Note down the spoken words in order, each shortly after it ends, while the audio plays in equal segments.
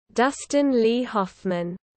Dustin Lee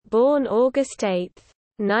Hoffman, born August 8,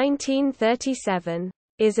 1937,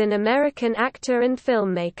 is an American actor and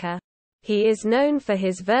filmmaker. He is known for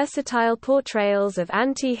his versatile portrayals of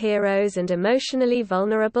anti-heroes and emotionally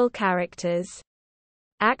vulnerable characters.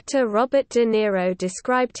 Actor Robert De Niro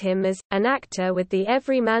described him as an actor with the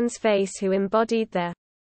everyman's face who embodied the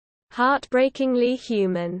heartbreakingly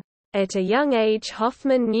human. At a young age,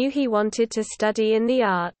 Hoffman knew he wanted to study in the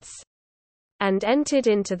arts and entered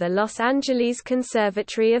into the Los Angeles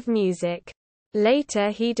Conservatory of Music.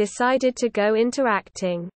 Later he decided to go into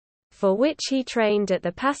acting, for which he trained at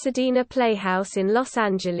the Pasadena Playhouse in Los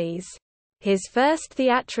Angeles. His first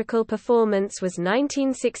theatrical performance was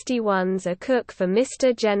 1961's A Cook for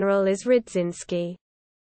Mr. General as Ridzinski.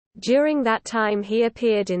 During that time he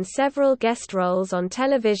appeared in several guest roles on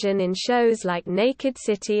television in shows like Naked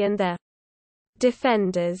City and The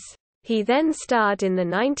Defenders. He then starred in the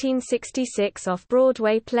 1966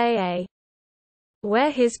 off-Broadway play A, where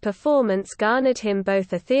his performance garnered him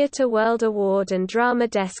both a Theatre World Award and Drama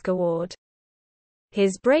Desk Award.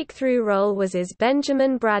 His breakthrough role was as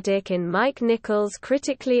Benjamin Braddock in Mike Nichols'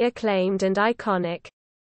 critically acclaimed and iconic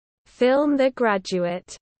film The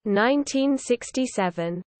Graduate,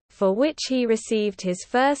 1967, for which he received his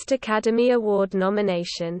first Academy Award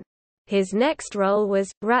nomination. His next role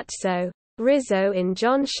was Rizzo in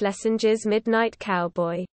John Schlesinger's Midnight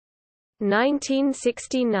Cowboy,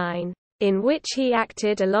 1969, in which he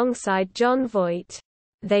acted alongside Jon Voight.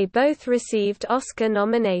 They both received Oscar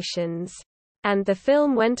nominations, and the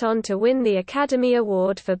film went on to win the Academy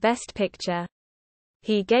Award for Best Picture.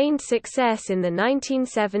 He gained success in the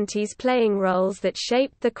 1970s playing roles that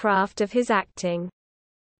shaped the craft of his acting,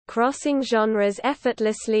 crossing genres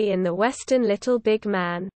effortlessly in the Western Little Big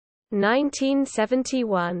Man,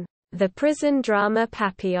 1971, the prison drama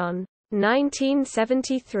Papillon,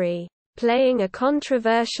 1973, playing a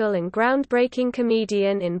controversial and groundbreaking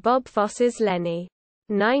comedian in Bob Fosse's Lenny,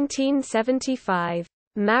 1975,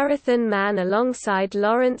 Marathon Man alongside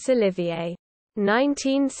Laurence Olivier,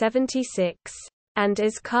 1976, and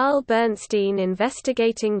as Carl Bernstein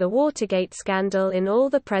investigating the Watergate scandal in All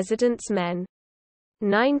the President's Men,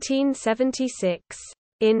 1976.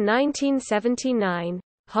 In 1979,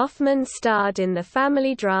 Hoffman starred in the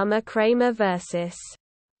family drama Kramer vs.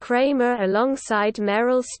 Kramer alongside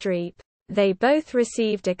Meryl Streep. They both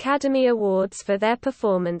received Academy Awards for their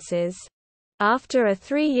performances. After a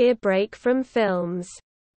 3-year break from films,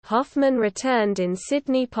 Hoffman returned in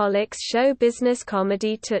Sidney Pollack's show business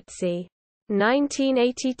comedy Tootsie,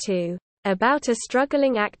 1982, about a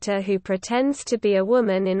struggling actor who pretends to be a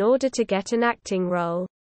woman in order to get an acting role.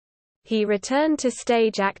 He returned to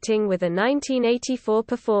stage acting with a 1984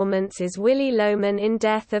 performance as Willy Loman in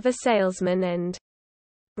Death of a Salesman and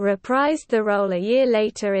reprised the role a year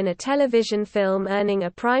later in a television film, earning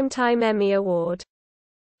a Primetime Emmy Award.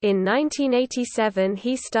 In 1987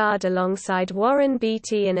 he starred alongside Warren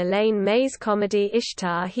Beatty in Elaine May's comedy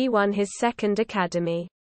Ishtar. He won his second Academy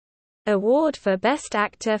Award for Best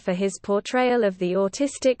Actor for his portrayal of the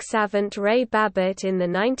autistic savant Ray Babbitt in the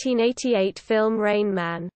 1988 film Rain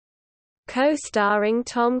Man, co-starring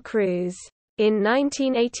Tom Cruise. In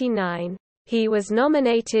 1989, he was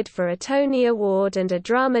nominated for a Tony Award and a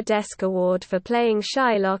Drama Desk Award for playing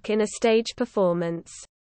Shylock in a stage performance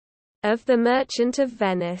of The Merchant of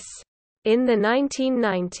Venice. In the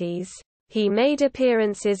 1990s, he made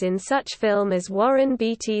appearances in such film as Warren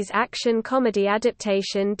Beatty's action comedy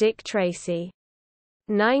adaptation Dick Tracy,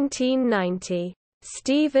 1990,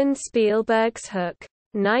 Steven Spielberg's Hook,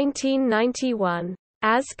 1991,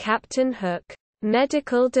 as Captain Hook,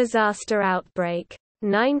 Medical Disaster Outbreak,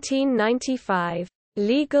 1995,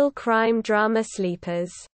 legal crime drama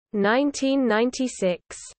Sleepers,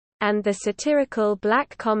 1996, and the satirical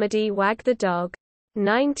black comedy Wag the Dog,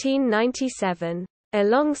 1997,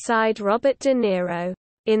 alongside Robert De Niro.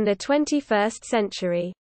 In the 21st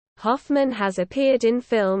century, Hoffman has appeared in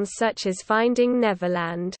films such as Finding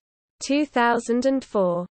Neverland,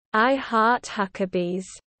 2004, I Heart Huckabees,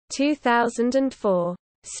 2004,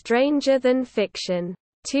 Stranger Than Fiction,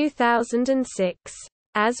 2006,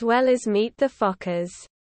 as well as Meet the Fockers,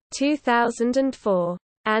 2004,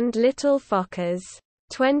 and Little Fockers,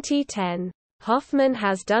 2010. Hoffman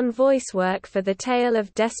has done voice work for The Tale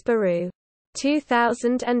of Despereaux,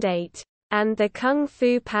 2008, and the Kung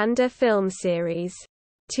Fu Panda film series,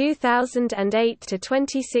 2008 to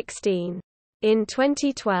 2016. In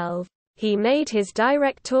 2012, he made his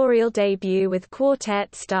directorial debut with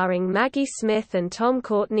Quartet starring Maggie Smith and Tom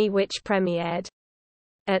Courtenay, which premiered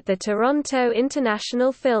at the Toronto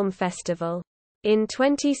International Film Festival in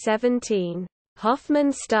 2017.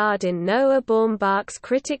 Hoffman starred in Noah Baumbach's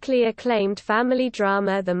critically acclaimed family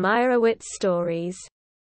drama The Meyerowitz Stories.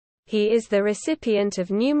 He is the recipient of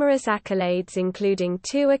numerous accolades including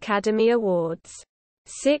 2 Academy Awards,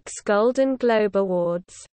 6 Golden Globe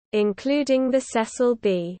Awards, including the Cecil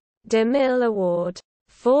B. DeMille Award,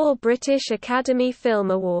 4 British Academy Film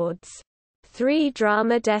Awards, 3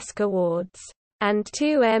 Drama Desk Awards, and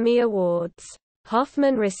 2 Emmy Awards.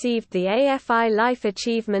 Hoffman received the AFI Life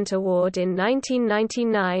Achievement Award in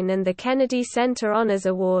 1999 and the Kennedy Center Honors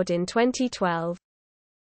Award in 2012.